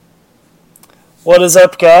What is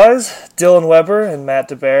up, guys? Dylan Weber and Matt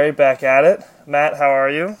DeBerry back at it. Matt, how are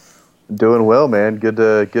you? Doing well, man. Good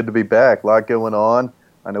to be back. A lot going on.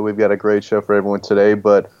 I know we've got a great show for everyone today,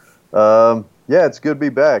 but yeah, it's good to be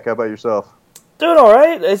back. How about yourself? Doing all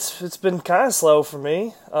right. It's been kind of slow for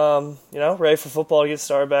me. Ready for football to get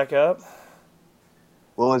started back up.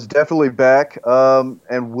 Well, it's definitely back,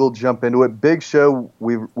 and we'll jump into it. Big show.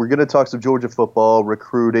 We're going to talk some Georgia football,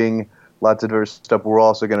 recruiting, lots of different stuff. We're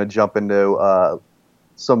also going to jump into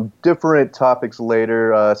some different topics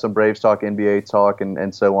later, some Braves talk, NBA talk,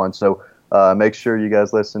 and so on. So make sure you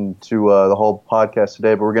guys listen to the whole podcast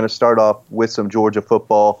today. But we're going to start off with some Georgia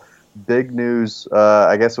football. Big news,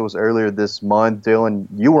 I guess it was earlier this month. Dylan,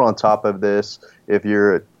 you were on top of this. If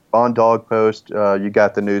you're on Dog Post, you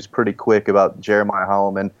got the news pretty quick about Jeremiah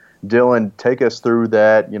Holloman. Dylan, take us through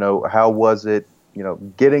that. How was it,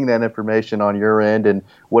 getting that information on your end, and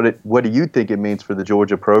what do you think it means for the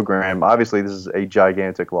Georgia program? Obviously, this is a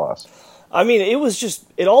gigantic loss. I mean,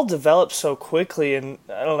 it all developed so quickly, and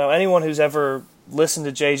I don't know, anyone who's ever listened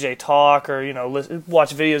to JJ talk or,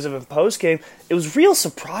 watch videos of him post game, it was real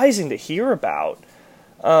surprising to hear about.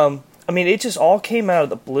 It just all came out of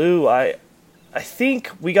the blue. I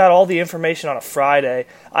think we got all the information on a Friday.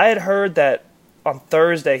 I had heard that on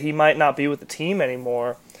Thursday he might not be with the team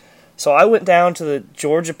anymore. So I went down to the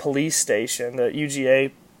Georgia police station, the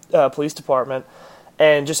UGA police department,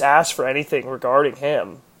 and just asked for anything regarding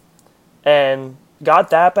him. And got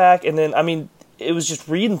that back, and then, it was just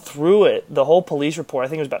reading through it, the whole police report. I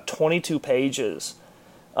think it was about 22 pages.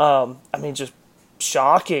 Just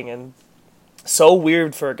shocking and so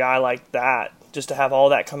weird for a guy like that, just to have all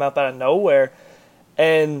that come up out of nowhere.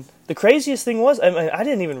 And the craziest thing was, I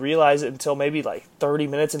didn't even realize it until maybe like 30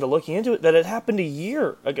 minutes into looking into it, that it happened a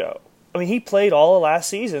year ago. He played all of last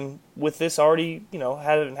season with this already,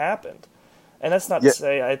 hadn't happened. And that's not to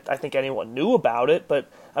say I think anyone knew about it,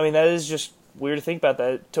 but, that is just weird to think about,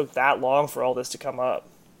 that it took that long for all this to come up.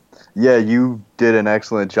 Yeah, you did an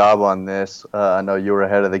excellent job on this. I know you were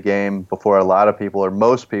ahead of the game before a lot of people, or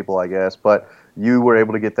most people, I guess, but you were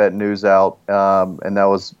able to get that news out, and that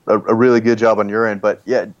was a really good job on your end. But,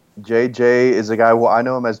 yeah, JJ is a guy, I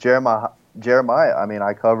know him as Jeremiah.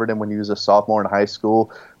 I covered him when he was a sophomore in high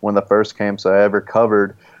school. One of the first camps I ever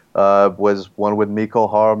covered was one with Mecole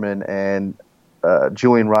Hardman and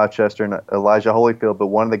Julian Rochester and Elijah Holyfield. But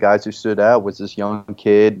one of the guys who stood out was this young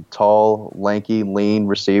kid, tall, lanky, lean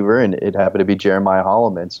receiver, and it happened to be Jeremiah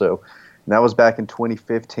Holloman. So that was back in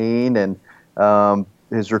 2015, and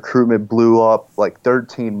his recruitment blew up like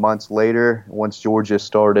 13 months later. Once Georgia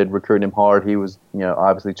started recruiting him hard, he was,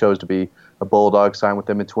 obviously chose to be a Bulldog, signed with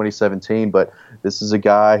them in 2017. But this is a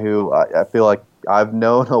guy who I feel like I've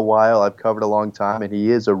known a while. I've covered a long time, and he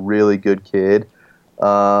is a really good kid.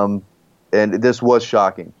 And this was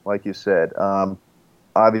shocking, like you said.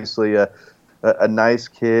 Obviously, a nice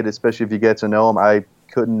kid, especially if you get to know him. I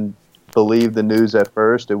couldn't believe the news at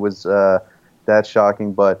first. It was that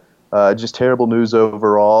shocking, but just terrible news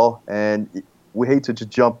overall. And we hate to just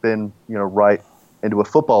jump in, right into a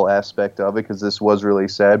football aspect of it, because this was really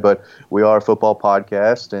sad. But we are a football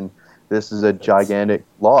podcast, and this is a gigantic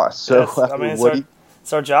loss. So,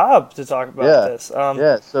 it's our job to talk about this.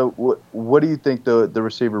 So what do you think the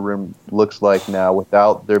receiver room looks like now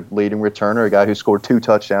without their leading returner, a guy who scored 2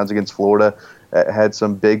 touchdowns against Florida, had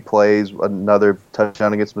some big plays, another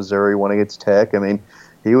touchdown against Missouri, one against Tech?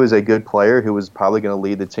 He was a good player who was probably going to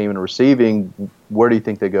lead the team in receiving. Where do you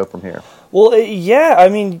think they go from here? Well,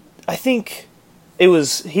 I think he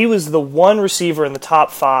was the one receiver in the top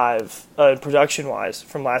 5 production-wise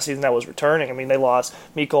from last season that was returning. They lost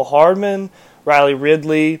Mecole Hardman, Riley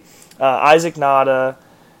Ridley, Isaac Nada,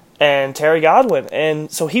 and Terry Godwin.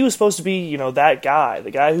 And so he was supposed to be, that guy,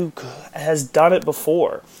 the guy who has done it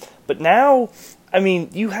before. But now,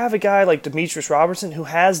 you have a guy like Demetrius Robertson who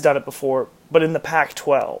has done it before, but in the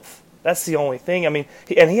Pac-12. That's the only thing.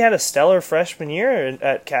 He had a stellar freshman year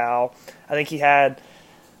at Cal. I think he had,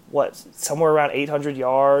 somewhere around 800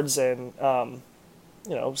 yards and,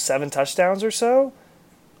 7 touchdowns or so.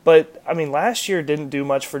 But, last year didn't do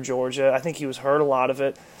much for Georgia. I think he was hurt a lot of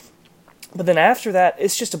it. But then after that,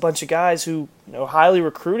 it's just a bunch of guys who, highly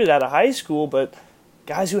recruited out of high school, but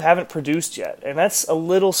guys who haven't produced yet. And that's a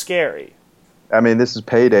little scary. This is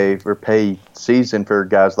payday for pay season for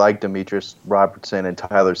guys like Demetrius Robertson and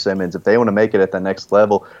Tyler Simmons. If they want to make it at the next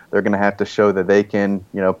level, they're going to have to show that they can,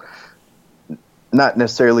 not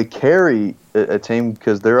necessarily carry a team,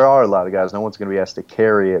 because there are a lot of guys. No one's going to be asked to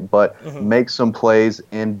carry it, but make some plays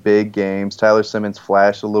in big games. Tyler Simmons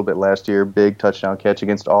flashed a little bit last year, big touchdown catch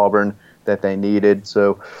against Auburn that they needed.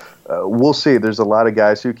 So we'll see. There's a lot of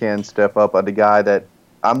guys who can step up. The guy that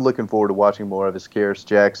I'm looking forward to watching more of his Kearis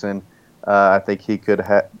Jackson. I think he could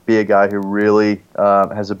be a guy who really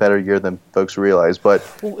has a better year than folks realize. But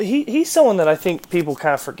he's someone that I think people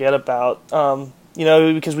kind of forget about,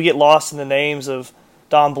 because we get lost in the names of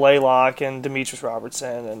Don Blaylock and Demetrius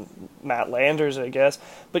Robertson and Matt Landers, I guess.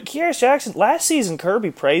 But Kearis Jackson, last season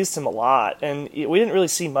Kirby praised him a lot, and we didn't really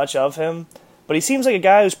see much of him. But he seems like a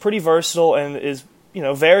guy who's pretty versatile and is,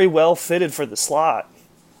 very well fitted for the slot.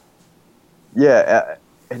 Yeah,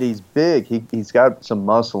 and he's big. He's got some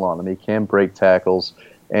muscle on him. He can break tackles,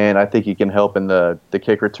 and I think he can help in the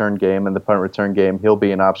kick return game and the punt return game. He'll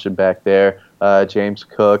be an option back there. James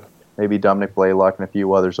Cook, maybe Dominic Blaylock, and a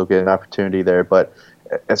few others will get an opportunity there. But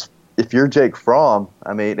if you're Jake Fromm,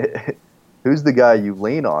 I mean, who's the guy you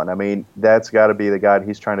lean on? I mean, that's got to be the guy.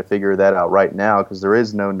 He's trying to figure that out right now because there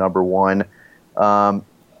is no number one.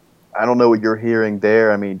 I don't know what you're hearing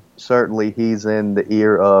there. I mean, certainly he's in the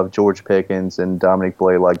ear of George Pickens and Dominic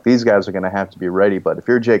Blaylock. These guys are going to have to be ready. But if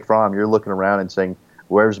you're Jake Fromm, you're looking around and saying,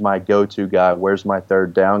 where's my go-to guy? Where's my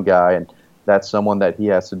third down guy? And that's someone that he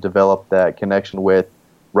has to develop that connection with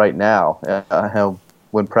right now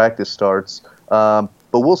when practice starts. But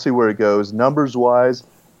we'll see where it goes. Numbers-wise,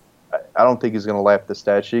 I don't think he's going to lap the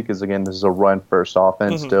stat sheet because, again, this is a run-first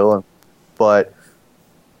offense still. But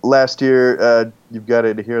last year, you've got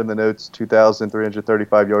it here in the notes,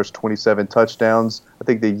 2,335 yards, 27 touchdowns. I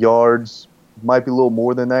think the yards might be a little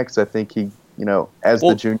more than that because I think he,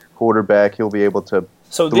 the junior quarterback, he'll be able to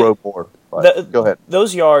throw more. Go ahead.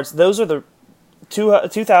 Those yards, those are the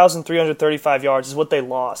 2,335 yards is what they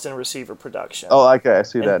lost in receiver production. Oh, okay. I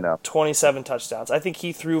see that now. 27 touchdowns. I think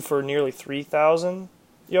he threw for nearly 3,000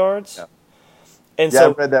 yards. Yeah. And I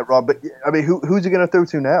read that wrong. But, I mean, who's he going to throw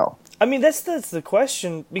to now? I mean, that's the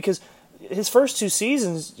question, because his first two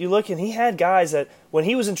seasons, you look and he had guys that when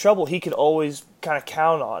he was in trouble, he could always kind of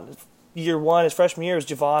count on. Year one, his freshman year, was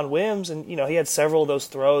Javon Wims, and he had several of those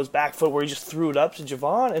throws, back foot, where he just threw it up to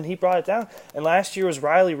Javon, and he brought it down. And last year was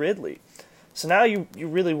Riley Ridley. So now you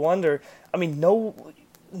really wonder, I mean, no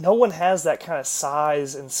one has that kind of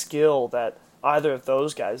size and skill that either of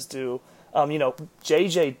those guys do.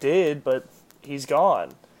 JJ did, but he's gone.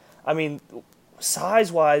 I mean,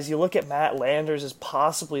 size-wise, you look at Matt Landers as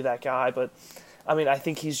possibly that guy, but, I mean, I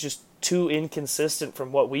think he's just too inconsistent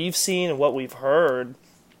from what we've seen and what we've heard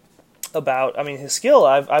about, I mean, his skill.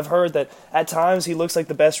 I've heard that at times he looks like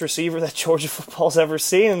the best receiver that Georgia football's ever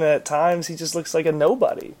seen, and at times he just looks like a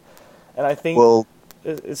nobody. And I think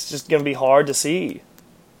it's just going to be hard to see.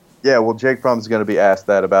 Yeah, well, Jake Fromm's going to be asked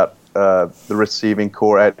that about the receiving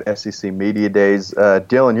core at SEC Media Days.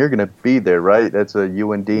 Dylan, you're going to be there, right? That's a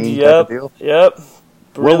you and Dean type of deal? Yep.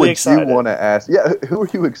 Really what would excited. You want to ask? Yeah, who are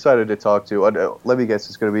you excited to talk to? Let me guess,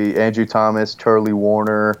 it's going to be Andrew Thomas, Turley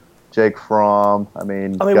Warner, Jake Fromm. I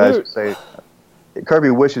mean guys say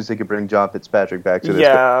Kirby wishes he could bring John Fitzpatrick back to this.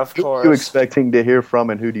 Yeah, of course. Who are you expecting to hear from,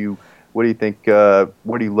 and what do you think?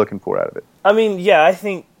 What are you looking for out of it? I mean, yeah, I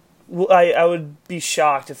think I would be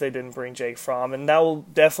shocked if they didn't bring Jake Fromm, and that will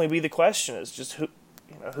definitely be the question: is just who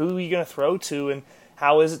are you going to throw to, and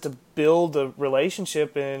how is it to build a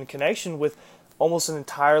relationship and connection with almost an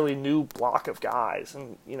entirely new block of guys?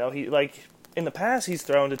 And he, like, in the past, he's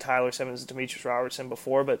thrown to Tyler Simmons and Demetrius Robertson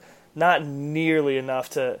before, but not nearly enough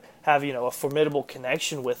to have a formidable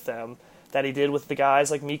connection with them that he did with the guys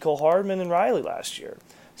like Mecole Hardman and Riley last year.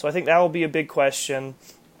 So I think that will be a big question.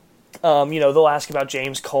 They'll ask about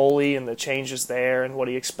James Coley and the changes there and what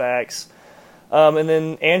he expects. And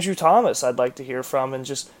then Andrew Thomas, I'd like to hear from, and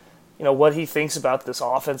just, what he thinks about this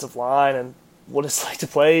offensive line and what it's like to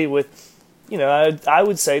play with, I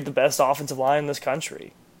would say the best offensive line in this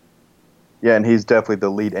country. Yeah, and he's definitely the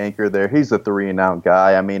lead anchor there. He's a 3-and-out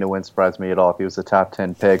guy. I mean, it wouldn't surprise me at all if he was a top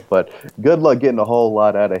 10 pick, but good luck getting a whole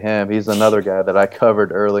lot out of him. He's another guy that I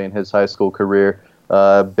covered early in his high school career.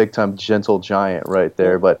 Big-time gentle giant right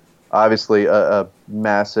there, but obviously a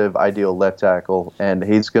massive ideal left tackle, and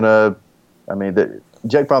he's going to –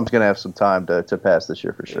 Jake Fromm's going to have some time to pass this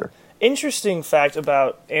year for sure. Interesting fact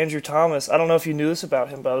about Andrew Thomas. I don't know if you knew this about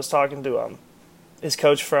him, but I was talking to his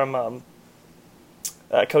coach from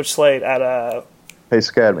Coach Slade at Pace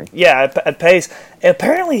Academy. Yeah, at Pace. And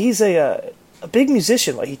apparently he's a big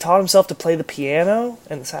musician. Like, he taught himself to play the piano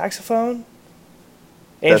and the saxophone.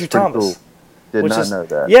 Andrew Thomas. Cool. Did not know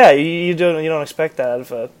that. Yeah, you don't expect that out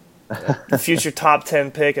of a future top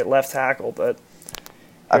 10 pick at left tackle, but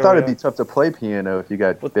I thought it'd be tough to play piano if you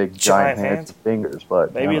got with big giant hands and fingers,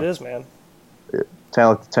 but maybe it is, man. Yeah,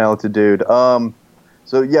 talented dude.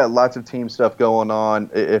 So, yeah, lots of team stuff going on.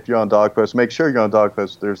 If you're on Dog Post, make sure you're on Dog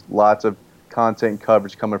Post. There's lots of content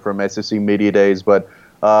coverage coming from SEC Media Days. But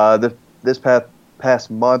this past past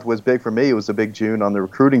month was big for me. It was a big June on the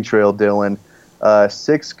recruiting trail, Dylan.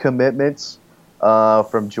 6 commitments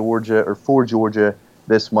from Georgia, or for Georgia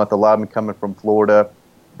this month. A lot of them coming from Florida.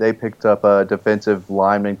 They picked up a defensive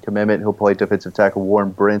lineman commitment. He'll play defensive tackle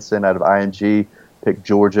Warren Brinson out of IMG. Picked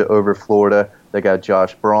Georgia over Florida. They got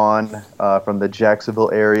Josh Braun from the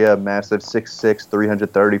Jacksonville area, massive 6'6",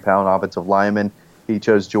 330-pound offensive lineman. He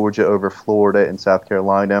chose Georgia over Florida and South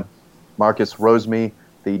Carolina. Marcus Rosemy,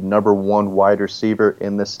 the number 1 wide receiver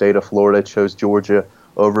in the state of Florida, chose Georgia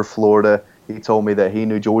over Florida. He told me that he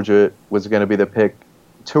knew Georgia was going to be the pick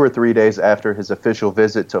 2 or 3 days after his official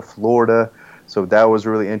visit to Florida. So that was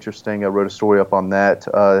really interesting. I wrote a story up on that.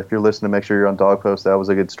 If you're listening, make sure you're on Dog Post. That was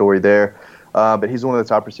a good story there. But he's one of the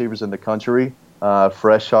top receivers in the country.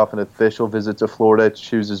 Fresh off an official visit to Florida,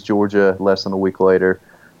 chooses Georgia less than a week later.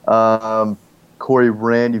 Corey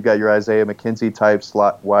Wren, you've got your Isaiah McKenzie type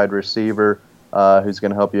slot wide receiver who's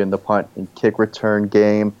going to help you in the punt and kick return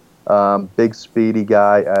game. Big speedy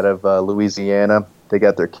guy out of Louisiana. They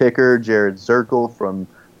got their kicker, Jared Zirkle from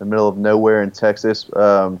the middle of nowhere in Texas.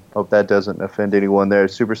 Hope that doesn't offend anyone there.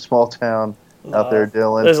 Super small town out there,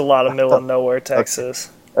 Dylan. There's a lot of middle of nowhere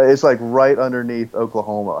Texas. It's like right underneath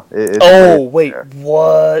Oklahoma. Wait,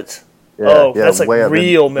 what? Yeah, that's like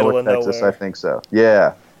real middle of Texas, nowhere. I think so.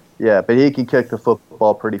 Yeah, but he can kick the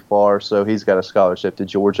football pretty far, so he's got a scholarship to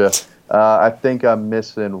Georgia. I think I'm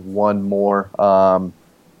missing one more.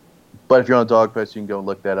 But if you're on Dog Post, you can go and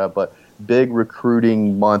look that up. But big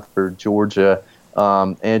recruiting month for Georgia.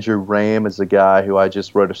 Andrew Ram is a guy who I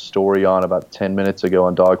just wrote a story on about 10 minutes ago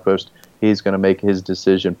on Dog Post. He's going to make his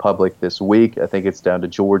decision public this week. I think it's down to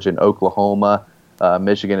Georgia and Oklahoma.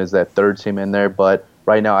 Michigan is that third team in there. But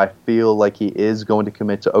right now I feel like he is going to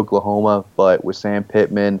commit to Oklahoma. But with Sam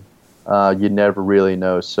Pittman, you never really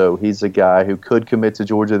know. So he's a guy who could commit to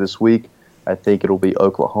Georgia this week. I think it'll be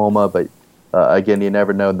Oklahoma. But, again, you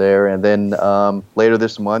never know there. And then later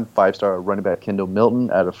this month, 5-star running back Kendall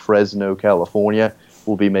Milton out of Fresno, California,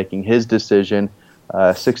 will be making his decision.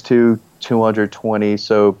 6'2",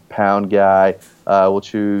 220-pound guy. Will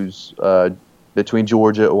choose between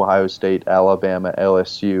Georgia, Ohio State, Alabama,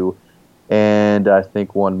 LSU, and I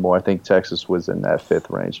think one more. I think Texas was in that 5th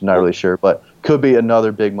range. I'm not really sure, but could be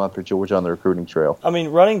another big month for Georgia on the recruiting trail. I mean,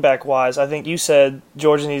 running back-wise, I think you said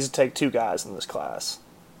Georgia needs to take 2 guys in this class.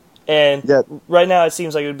 And right now it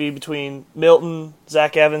seems like it would be between Milton,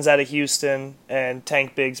 Zach Evans out of Houston, and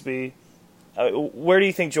Tank Bigsby. Where do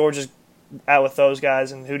you think Georgia's at with those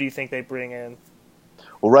guys, and who do you think they bring in?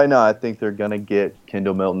 Well, right now I think they're going to get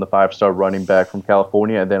Kendall Milton, the 5-star running back from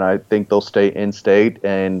California, and then I think they'll stay in-state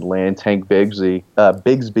and land Tank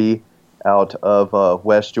Bigsby out of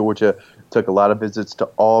West Georgia. Took a lot of visits to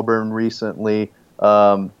Auburn recently.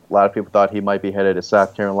 A lot of people thought he might be headed to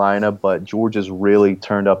South Carolina, but Georgia's really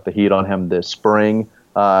turned up the heat on him this spring.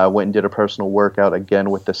 Went and did a personal workout again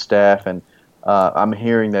with the staff, and I'm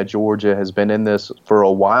hearing that Georgia has been in this for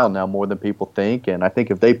a while now, more than people think. And I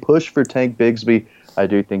think if they push for Tank Bigsby, I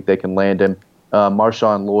do think they can land him.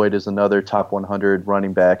 Marshawn Lloyd is another top 100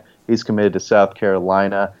 running back. He's committed to South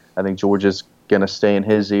Carolina. I think Georgia's going to stay in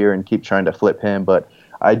his ear and keep trying to flip him. But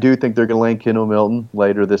I do think they're going to land Kendall Milton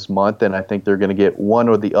later this month, and I think they're going to get one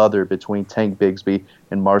or the other between Tank Bigsby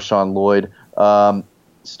and Marshawn Lloyd.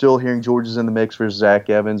 Still hearing Georgia's in the mix for Zach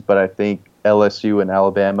Evans, but I think LSU and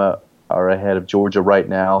Alabama are ahead of Georgia right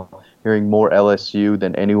now. Hearing more LSU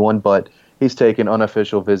than anyone, but he's taken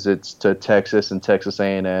unofficial visits to Texas and Texas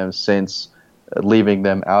A&M since leaving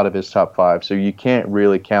them out of his top 5. So you can't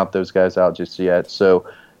really count those guys out just yet. So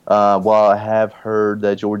while I have heard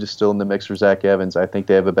that Georgia's still in the mix for Zach Evans, I think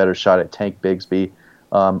they have a better shot at Tank Bigsby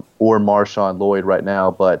or Marshawn Lloyd right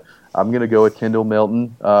now. But I'm going to go with Kendall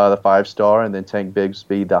Milton, the 5-star, and then Tank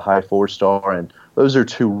Bigsby, the high 4-star. And those are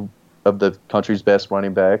 2 of the country's best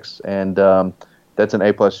running backs, and that's an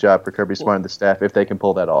A-plus job for Kirby Smart and the staff if they can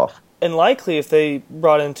pull that off. And likely if they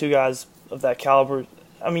brought in 2 guys of that caliber,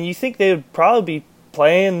 I mean, you think they would probably be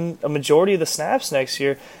playing a majority of the snaps next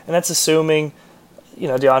year, and that's assuming,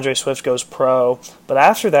 DeAndre Swift goes pro. But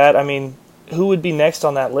after that, I mean, who would be next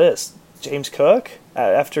on that list? James Cook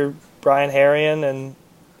after Brian Herrien and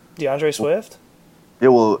DeAndre Swift?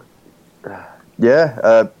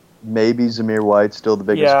 Maybe Zamir White's still the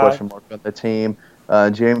biggest question mark on the team.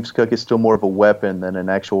 James Cook is still more of a weapon than an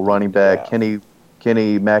actual running back. Yeah.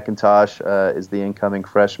 Kenny McIntosh is the incoming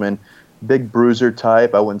freshman. Big bruiser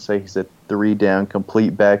type. I wouldn't say he's a 3-down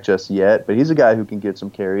complete back just yet, but he's a guy who can get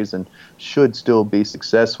some carries and should still be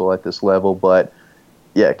successful at this level. But,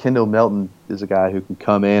 yeah, Kendall Milton is a guy who can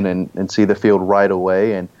come in and see the field right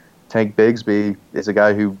away, and Tank Bigsby is a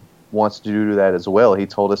guy who wants to do that as well. He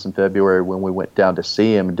told us in February when we went down to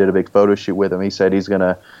see him and did a big photo shoot with him. He said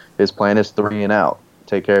his plan is 3 and out,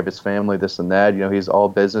 take care of his family, this and that. He's all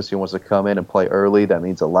business. He wants to come in and play early. That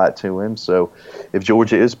means a lot to him. So if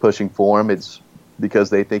Georgia is pushing for him, it's because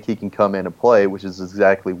they think he can come in and play, which is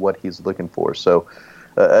exactly what he's looking for. So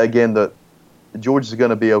again, Georgia's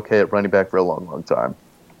going to be okay at running back for a long, long time.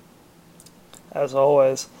 As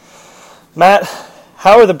always. Matt,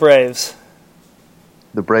 how are the Braves?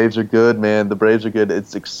 The Braves are good, man. The Braves are good.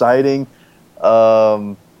 It's exciting.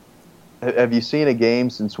 Have you seen a game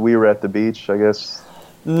since we were at the beach, I guess?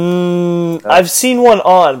 I've seen one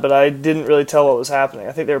on, but I didn't really tell what was happening.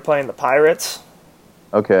 I think they were playing the Pirates.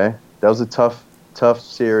 Okay. That was a tough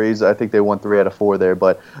series. I think they won 3 out of 4 there.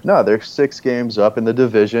 But, no, they're 6 games up in the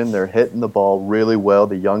division. They're hitting the ball really well.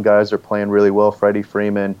 The young guys are playing really well. Freddie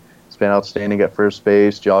Freeman has been outstanding at first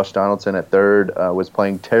base. Josh Donaldson at third was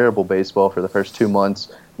playing terrible baseball for the first 2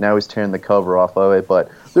 months. Now he's tearing the cover off of it.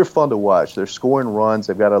 But they're fun to watch. They're scoring runs.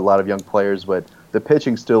 They've got a lot of young players, but the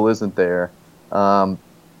pitching still isn't there.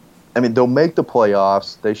 They'll make the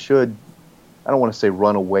playoffs. They should, I don't want to say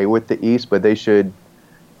run away with the East, but they should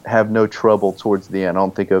have no trouble towards the end. I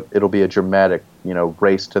don't think it'll be a dramatic,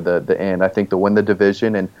 race to the end. I think they'll win the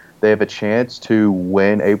division, and they have a chance to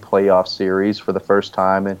win a playoff series for the first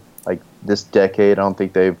time in this decade. I don't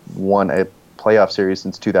think they've won a playoff series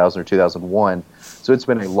since 2000 or 2001. So it's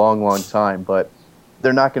been a long, long time, but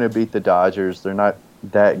they're not going to beat the Dodgers. They're not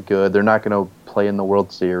that good. They're not going to play in the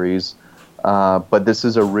World Series. But this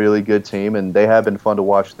is a really good team, and they have been fun to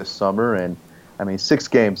watch this summer. And, 6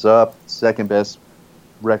 games up, second best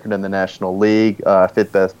record in the National League,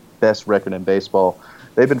 fifth best record in baseball.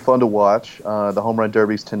 They've been fun to watch. The home run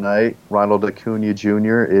derbies tonight. Ronald Acuna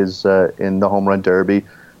Jr. is in the home run derby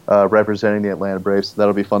representing the Atlanta Braves. So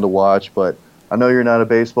that'll be fun to watch. But I know you're not a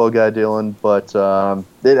baseball guy, Dylan, but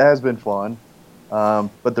it has been fun.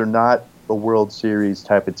 But they're not a World Series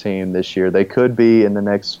type of team this year. They could be in the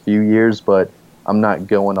next few years, but I'm not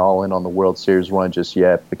going all in on the World Series run just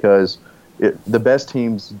yet because the best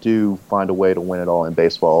teams do find a way to win it all in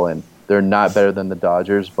baseball, and they're not better than the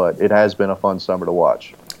Dodgers, but it has been a fun summer to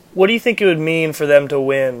watch. What do you think it would mean for them to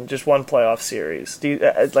win just one playoff series? Do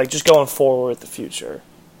you, just going forward with the future?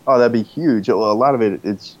 Oh, that'd be huge. Well, a lot of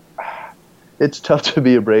it's tough to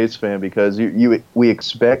be a Braves fan because we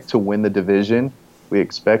expect to win the division. We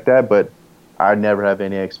expect that, but I never have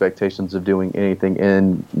any expectations of doing anything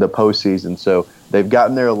in the postseason. So they've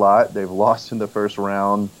gotten there a lot. They've lost in the first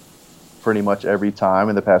round pretty much every time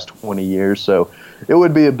in the past 20 years. So it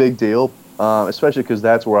would be a big deal, especially because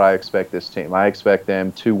that's where I expect this team. I expect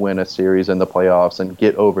them to win a series in the playoffs and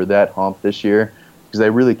get over that hump this year because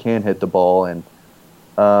they really can hit the ball, and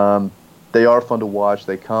they are fun to watch.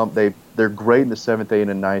 They're great in the 7th,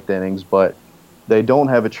 8th, and 9th innings, but they don't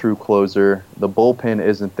have a true closer. The bullpen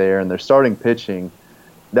isn't there, and they're starting pitching.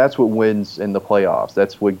 That's what wins in the playoffs.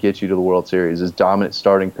 That's what gets you to the World Series is dominant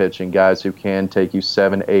starting pitching, guys who can take you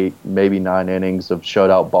 7, 8, maybe 9 innings of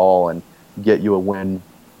shutout ball and get you a win,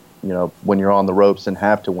 when you're on the ropes and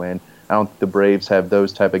have to win. I don't think the Braves have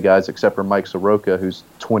those type of guys except for Mike Soroka, who's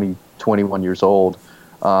 20, 21 years old.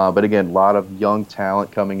 But again, a lot of young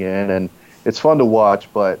talent coming in, and it's fun to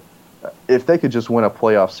watch, but if they could just win a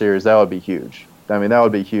playoff series, that would be huge. That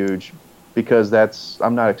would be huge because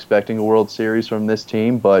I'm not expecting a World Series from this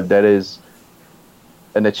team, but that is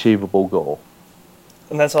an achievable goal.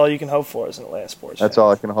 And that's all you can hope for as an Atlanta sports fan. That's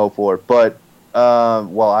all I can hope for. But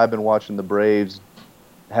while I've been watching the Braves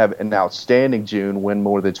have an outstanding June, win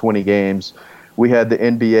more than 20 games, we had the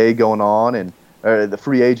NBA going on, and the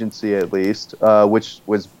free agency at least, which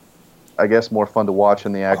was, I guess, more fun to watch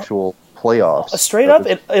in the actual playoffs. Straight up,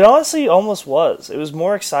 it honestly almost was. It was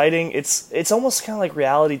more exciting. It's almost kind of like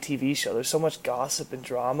reality TV show. There's so much gossip and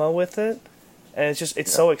drama with it, and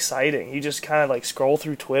it's so exciting. You just kind of scroll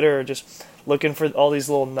through Twitter, just looking for all these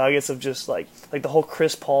little nuggets of just like the whole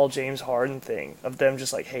Chris Paul, James Harden thing of them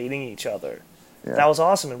just hating each other. Yeah. That was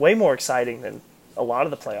awesome and way more exciting than a lot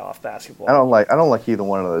of the playoff basketball. I don't like either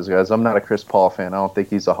one of those guys. I'm not a Chris Paul fan. I don't think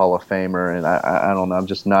he's a Hall of Famer, and I don't know. I'm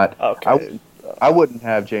just not. Okay. I wouldn't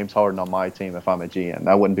have James Harden on my team if I'm a GM.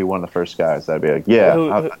 I wouldn't be one of the first guys. I'd be like, yeah.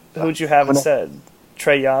 Who would you have instead?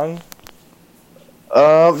 Trae Young?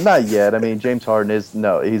 Not yet. James Harden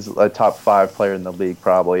he's a top 5 player in the league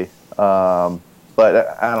probably. But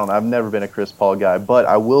I don't know. I've never been a Chris Paul guy. But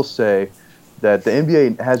I will say that the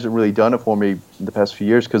NBA hasn't really done it for me the past few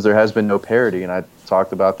years because there has been no parity. And I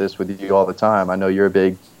talked about this with you all the time. I know you're a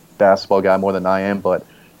big basketball guy more than I am, but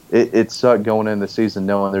it sucked going into the season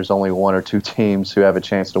knowing there's only 1 or 2 teams who have a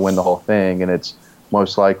chance to win the whole thing, and it's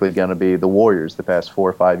most likely going to be the Warriors the past 4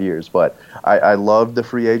 or 5 years. But I love the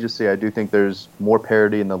free agency. I do think there's more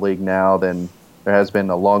parity in the league now than there has been in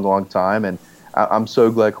a long, long time. And I'm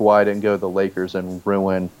so glad Kawhi didn't go to the Lakers and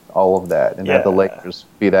ruin all of that and have the Lakers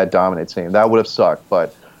be that dominant team. That would have sucked.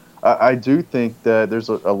 But I do think that there's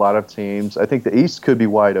a lot of teams. I think the East could be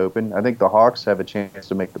wide open. I think the Hawks have a chance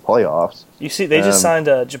to make the playoffs. You see, they just signed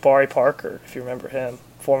Jabari Parker, if you remember him,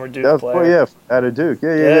 former Duke player. Oh, yeah, out of Duke.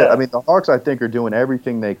 Yeah. I mean, the Hawks, I think, are doing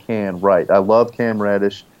everything they can right. I love Cam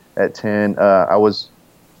Reddish at 10. I was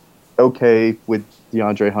okay with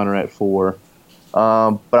DeAndre Hunter at 4.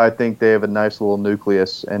 But I think they have a nice little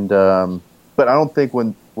nucleus. And but I don't think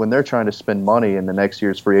when they're trying to spend money in the next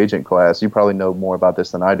year's free agent class, you probably know more about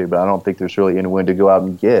this than I do, but I don't think there's really anyone to go out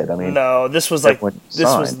and get. I mean, no, this was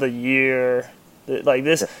the year. Like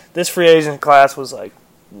this free agent class was like,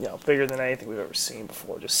 bigger than anything we've ever seen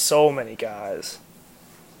before. Just so many guys.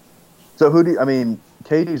 So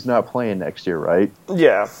KD's not playing next year, right?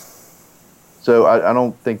 Yeah. So I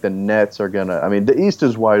don't think the Nets are gonna. I mean, the East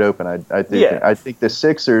is wide open. I think the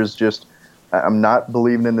Sixers just. I'm not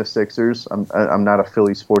believing in the Sixers. I'm not a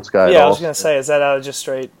Philly sports guy. Yeah, I was gonna say, is that out of just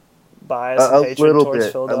straight bias and hatred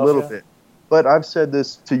towards Philadelphia? A little bit. But I've said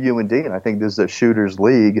this to you and Dean. I think this is a shooters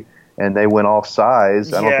league, and they went off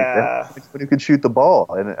size. I don't think anybody could shoot the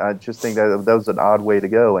ball, and I just think that was an odd way to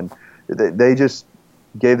go. And they just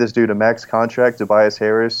gave this dude a max contract, Tobias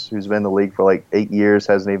Harris, who's been in the league for like 8 years,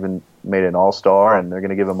 hasn't even made an All-Star, and they're going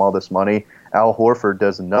to give him all this money. Al Horford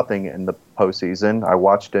does nothing in the postseason. I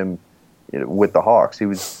watched him with the Hawks.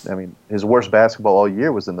 His worst basketball all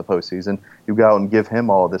year was in the postseason. You go out and give him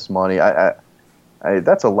all this money.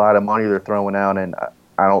 That's a lot of money they're throwing out, and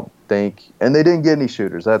I don't think – and they didn't get any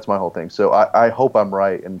shooters. That's my whole thing. So I hope I'm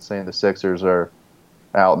right in saying the Sixers are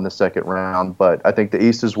out in the second round, but I think the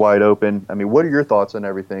East is wide open. I mean, what are your thoughts on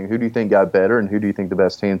everything? Who do you think got better, and who do you think the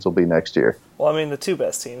best teams will be next year? Well, I mean, the two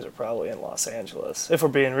best teams are probably in Los Angeles, if we're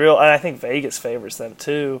being real, and I think Vegas favors them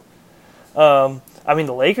too. The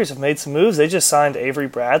Lakers have made some moves. They just signed Avery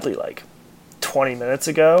Bradley like 20 minutes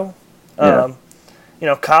ago. Kyle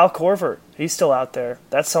Korver, he's still out there.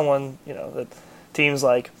 That's someone, that teams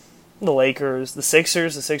like the Lakers, the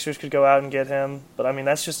Sixers could go out and get him. But,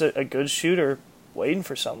 that's just a good shooter waiting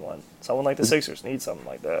for someone. Someone like the Sixers needs something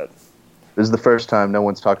like that. This is the first time no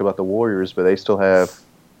one's talked about the Warriors, but they still have,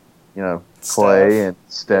 Clay and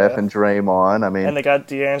Steph and Draymond. And they got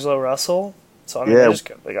D'Angelo Russell. So,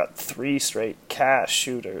 they got 3 straight cash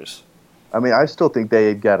shooters. I still think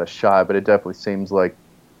they got a shot, but it definitely seems like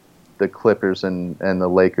the Clippers and the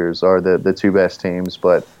Lakers are the two best teams.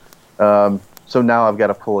 But so now I've got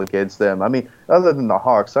to pull against them. Other than the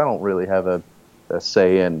Hawks, I don't really have a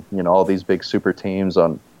say in, all these big super teams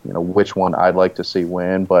on, which one I'd like to see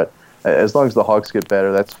win. But as long as the Hawks get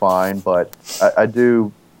better, that's fine. But I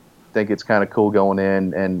do think it's kind of cool going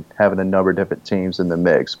in and having a number of different teams in the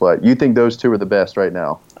mix. But you think those two are the best right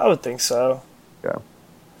now? I would think so. Yeah.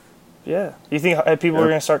 Yeah. You think people are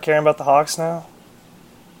going to start caring about the Hawks now?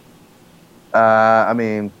 I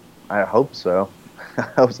hope so.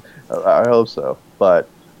 I hope so. But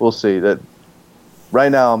we'll see. That right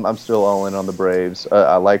now, I'm still all in on the Braves.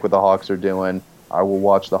 I like what the Hawks are doing. I will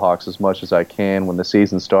watch the Hawks as much as I can when the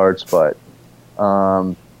season starts. But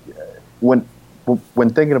when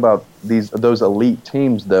thinking about those elite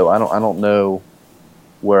teams, though, I don't know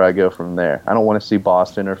where I go from there. I don't want to see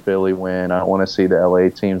Boston or Philly win. I don't want to see the LA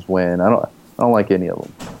teams win. I don't like any of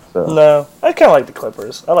them. So. No, I kind of like the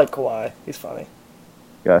Clippers. I like Kawhi. He's funny.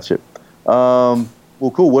 Gotcha.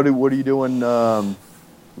 Well, cool. What are you doing the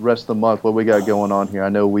rest of the month? What we got going on here? I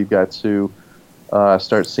know we've got to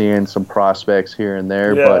start seeing some prospects here and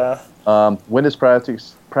there, but when does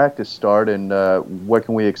practice start, and what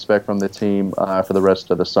can we expect from the team for the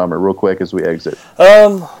rest of the summer, real quick as we exit?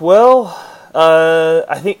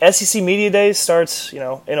 I think SEC Media Days starts, in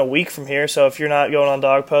a week from here. So if you're not going on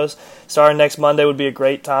Dog Post, starting next Monday would be a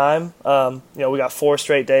great time. We got 4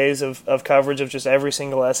 straight days of coverage of just every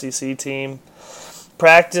single SEC team.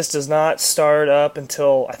 Practice does not start up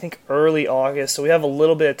until, I think, early August. So we have a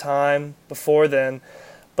little bit of time before then.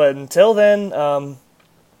 But until then, Dean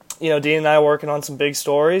and I are working on some big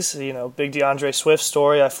stories. Big DeAndre Swift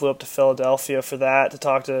story. I flew up to Philadelphia for that to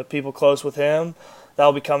talk to people close with him.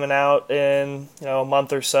 That'll be coming out in a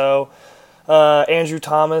month or so. Andrew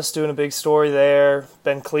Thomas doing a big story there.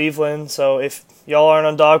 Ben Cleveland. So if y'all aren't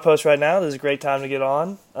on Dog Post right now, this is a great time to get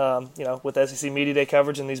on. With SEC Media Day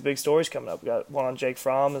coverage and these big stories coming up. We got one on Jake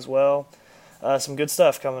Fromm as well. Some good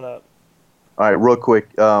stuff coming up. All right, real quick.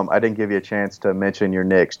 I didn't give you a chance to mention your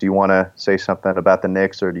Knicks. Do you want to say something about the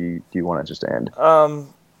Knicks, or do you want to just end?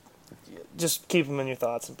 just keep them in your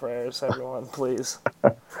thoughts and prayers, everyone, please.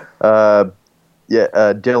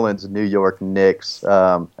 Dylan's New York Knicks.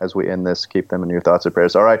 As we end this, keep them in your thoughts and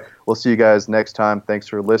prayers. All right, we'll see you guys next time. Thanks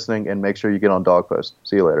for listening, and make sure you get on Dog Post.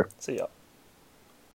 See you later. See y'all.